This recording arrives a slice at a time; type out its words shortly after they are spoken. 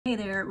Hey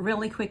there,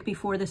 really quick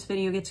before this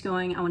video gets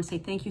going, I want to say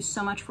thank you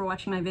so much for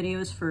watching my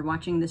videos, for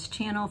watching this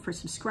channel, for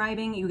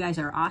subscribing. You guys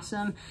are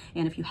awesome.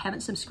 And if you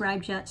haven't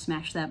subscribed yet,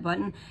 smash that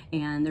button.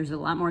 And there's a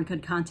lot more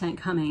good content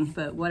coming.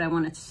 But what I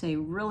wanted to say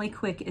really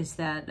quick is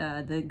that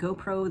the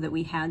GoPro that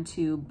we had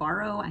to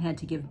borrow, I had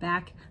to give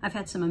back. I've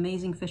had some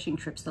amazing fishing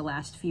trips the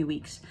last few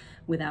weeks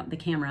without the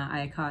camera.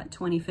 I caught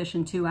 20 fish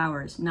in 2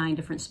 hours, 9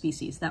 different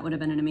species. That would have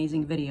been an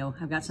amazing video.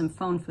 I've got some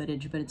phone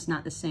footage, but it's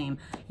not the same.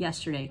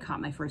 Yesterday,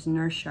 caught my first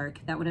nurse shark.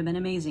 That would have been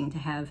amazing to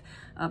have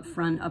up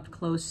front, up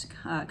close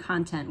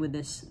content with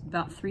this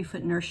about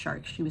 3-foot nurse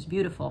shark. She was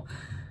beautiful.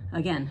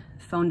 Again,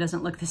 phone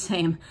doesn't look the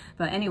same.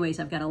 But anyways,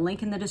 I've got a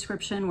link in the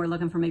description. We're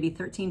looking for maybe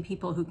 13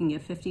 people who can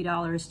give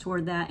 $50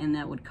 toward that, and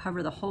that would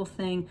cover the whole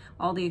thing,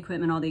 all the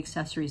equipment, all the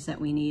accessories that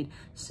we need.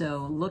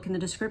 So look in the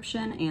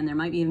description, and there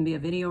might even be a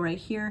video right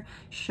here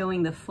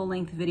showing the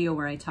full-length video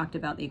where I talked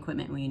about the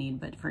equipment we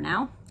need. But for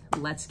now,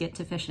 let's get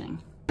to fishing.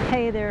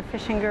 Hey there,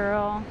 fishing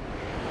girl.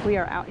 We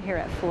are out here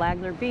at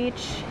Flagler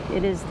Beach.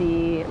 It is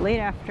the late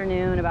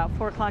afternoon, about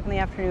 4 o'clock in the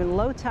afternoon,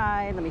 low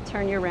tide. Let me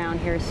turn you around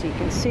here so you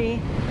can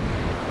see.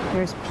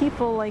 There's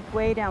people like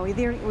way down.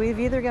 We've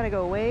either got to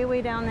go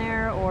way down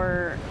there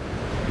or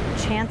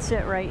chance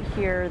it right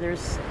here.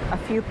 There's a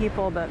few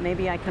people, but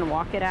maybe I can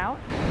walk it out.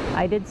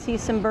 I did see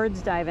some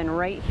birds diving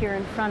right here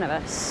in front of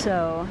us,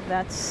 so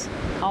that's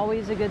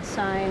always a good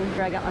sign.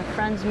 I got my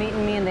friends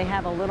meeting me and they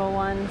have a little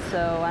one,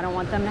 so I don't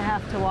want them to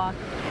have to walk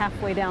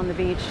halfway down the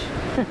beach,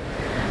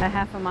 a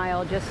half a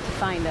mile just to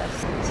find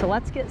us. So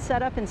let's get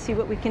set up and see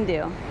what we can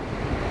do.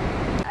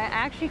 I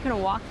actually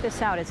can walk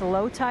this out. It's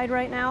low tide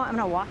right now. I'm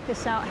gonna walk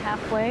this out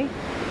halfway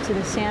to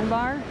the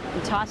sandbar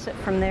and toss it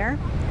from there.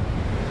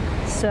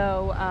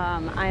 So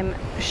I'm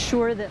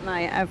sure that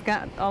I've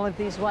got all of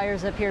these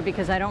wires up here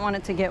because I don't want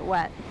it to get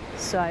wet.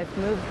 So I've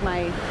moved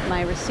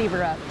my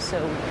receiver up. So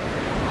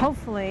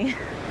hopefully,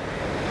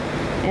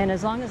 and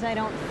as long as I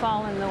don't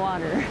fall in the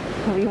water,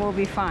 we will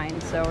be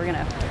fine. So we're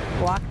gonna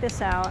walk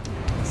this out,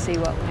 see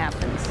what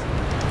happens.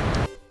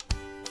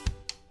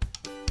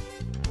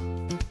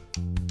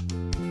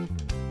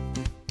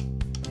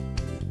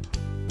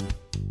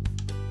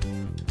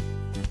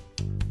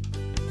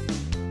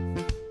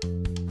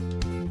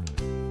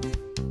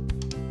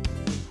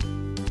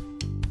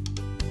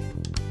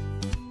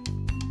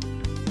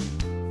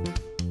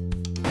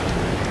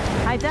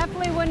 I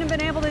definitely wouldn't have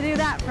been able to do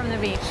that from the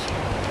beach.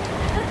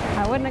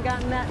 I wouldn't have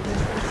gotten that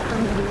distance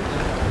from the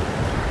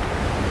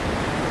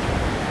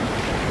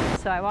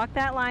beach. So I walked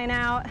that line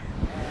out. I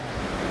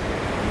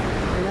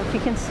don't know if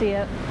you can see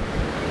it.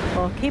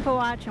 We'll keep a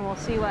watch and we'll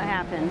see what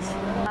happens.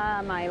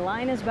 My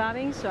line is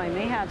bobbing, so I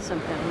may have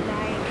something.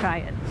 Try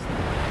it.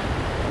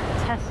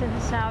 Testing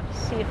this out to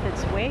see if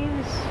it's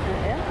waves.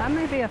 That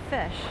might be a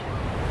fish.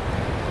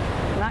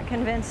 I'm not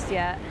convinced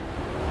yet.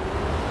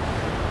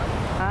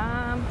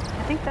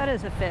 I think that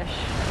is a fish.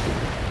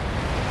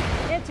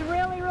 It's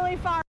really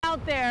far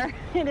out there.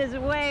 It is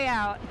way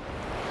out.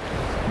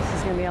 This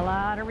is gonna be a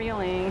lot of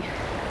reeling.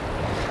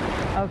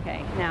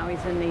 Okay, now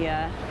he's in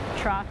the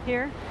trough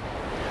here.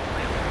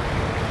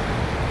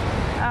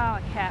 Oh,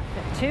 a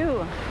catfish,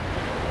 2.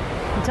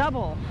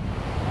 Double.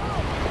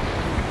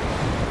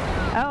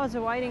 Oh, it's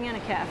a whiting and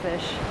a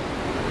catfish.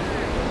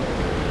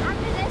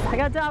 I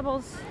got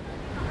doubles.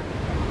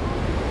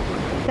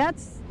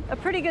 That's a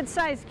pretty good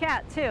sized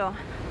cat too.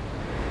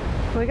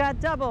 We got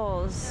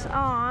doubles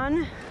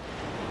on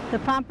the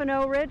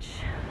Pompano rig.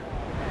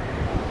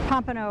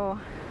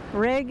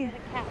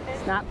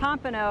 It's not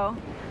Pompano,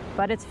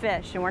 but it's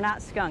fish, and we're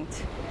not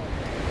skunked.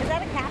 Is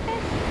that a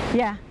catfish?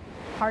 Yeah,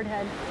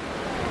 hardhead.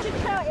 You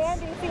should tell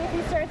Andy, see if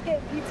he starts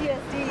getting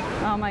PTSD.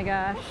 Oh my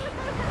gosh.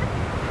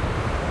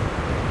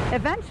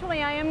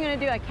 Eventually, I am going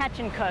to do a catch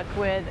and cook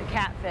with a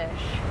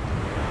catfish.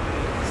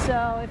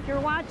 So if you're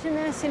watching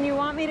this and you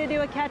want me to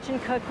do a catch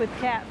and cook with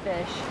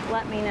catfish,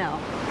 let me know.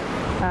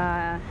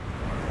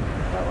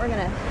 But we're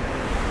gonna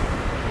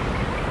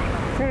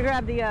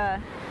grab the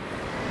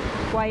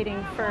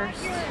whiting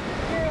first.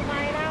 Your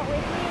line out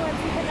with me once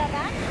you put that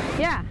back?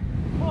 Yeah.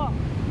 Cool.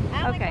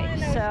 Okay,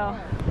 so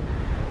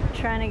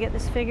trying to get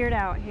this figured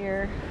out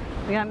here.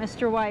 We got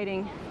Mr.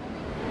 Whiting.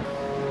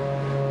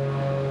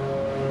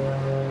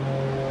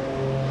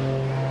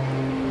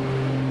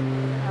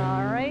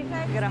 All right,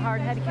 we got a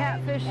hardhead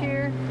catfish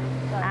here.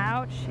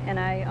 Ouch, and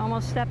I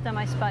almost stepped on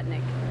my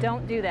Sputnik.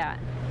 Don't do that.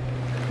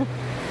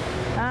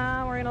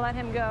 We're gonna let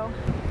him go.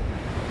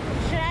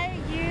 Should I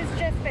use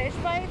just fish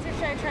bites or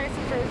should I try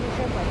some frozen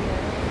shrimp like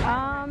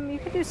here? You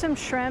could do some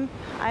shrimp.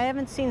 I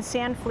haven't seen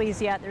sand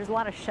fleas yet. There's a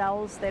lot of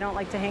shells. They don't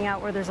like to hang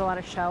out where there's a lot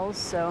of shells,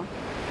 so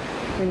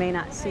we may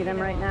not see them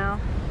right now.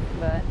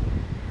 But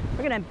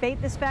we're gonna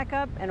bait this back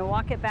up and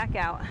walk it back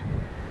out.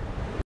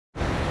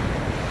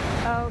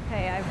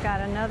 Okay, I've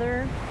got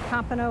another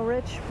Pompano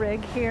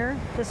rig here.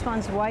 This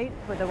one's white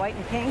with the white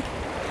and pink.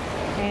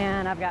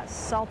 And I've got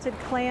salted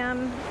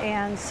clam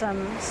and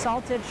some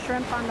salted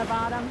shrimp on the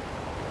bottom.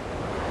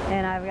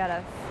 And I've got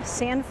a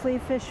sand flea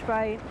fish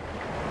bite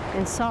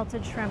and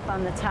salted shrimp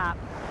on the top.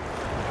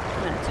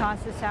 I'm gonna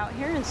toss this out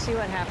here and see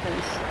what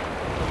happens.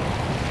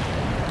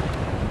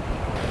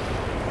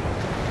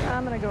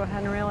 go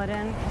ahead and reel it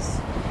in, because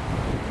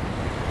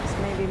this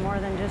may be more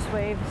than just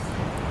waves.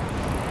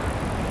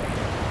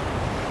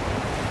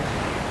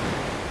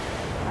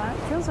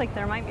 It feels like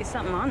there might be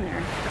something on there.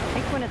 I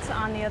think when it's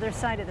on the other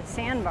side of the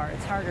sandbar,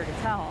 it's harder to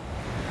tell.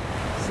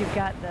 So you've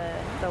got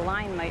the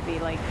line might be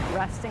like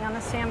resting on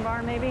the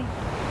sandbar, maybe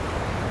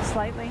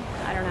slightly.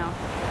 I don't know.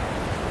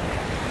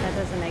 That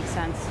doesn't make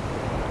sense.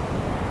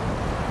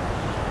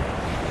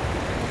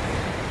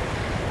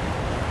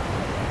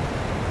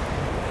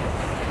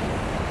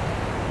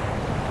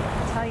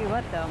 I'll tell you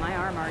what though, my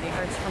arm already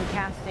hurts from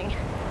casting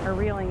or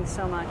reeling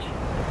so much.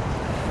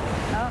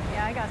 Oh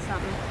yeah, I got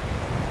something.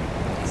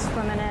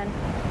 Swimming in.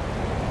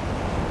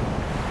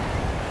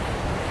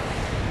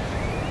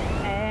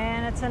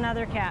 And it's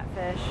another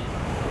catfish.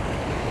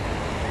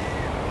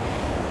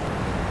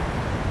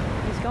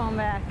 He's going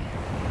back.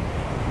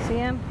 See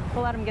him?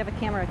 We'll let him give a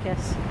camera a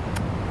kiss.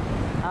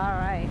 All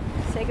right,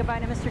 say goodbye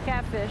to Mr.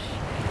 Catfish.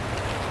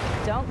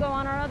 Don't go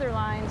on our other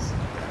lines.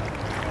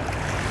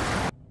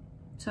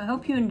 So I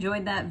hope you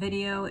enjoyed that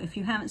video. If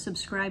you haven't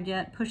subscribed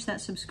yet, push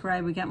that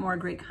subscribe. We got more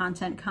great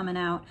content coming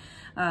out.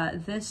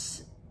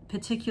 This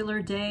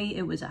particular day,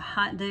 it was a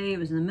hot day. It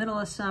was in the middle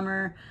of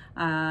summer.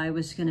 I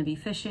was going to be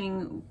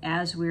fishing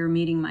as we were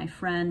meeting my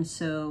friend,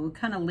 so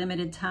kind of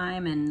limited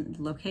time and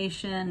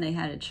location. They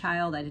had a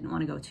child. I didn't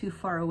want to go too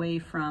far away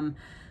from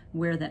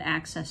where that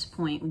access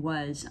point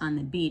was on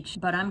the beach.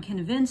 But I'm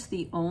convinced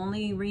the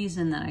only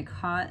reason that I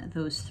caught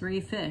those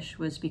 3 fish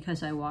was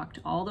because I walked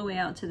all the way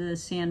out to the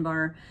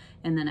sandbar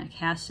and then I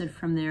casted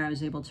from there. I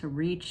was able to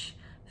reach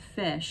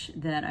fish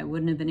that I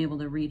wouldn't have been able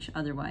to reach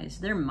otherwise.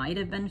 There might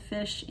have been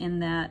fish in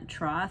that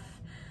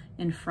trough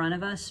in front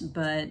of us,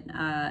 but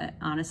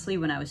honestly,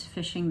 when I was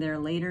fishing there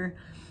later,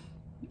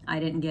 I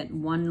didn't get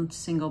one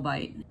single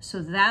bite.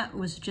 So that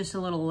was just a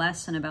little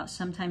lesson about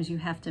sometimes you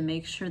have to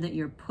make sure that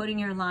you're putting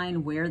your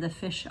line where the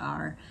fish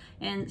are.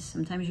 And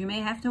sometimes you may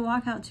have to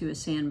walk out to a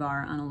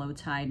sandbar on a low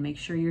tide. Make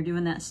sure you're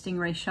doing that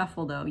stingray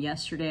shuffle though.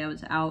 Yesterday I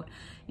was out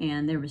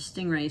and there were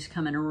stingrays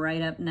coming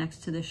right up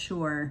next to the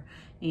shore,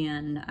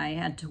 and I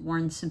had to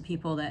warn some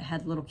people that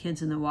had little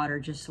kids in the water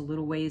just a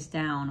little ways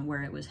down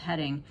where it was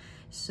heading.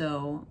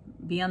 So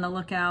be on the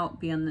lookout,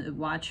 be on the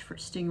watch for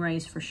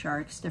stingrays, for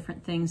sharks,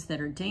 different things that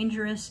are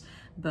dangerous.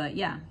 But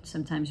yeah,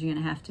 sometimes you're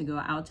gonna have to go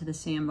out to the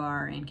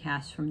sandbar and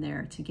cast from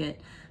there to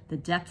get the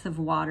depth of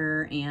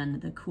water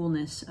and the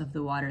coolness of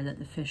the water that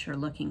the fish are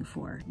looking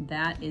for.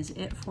 That is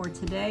it for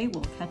today.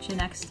 We'll catch you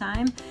next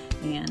time.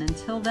 And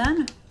until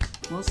then,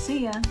 we'll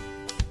see ya.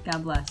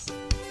 God bless.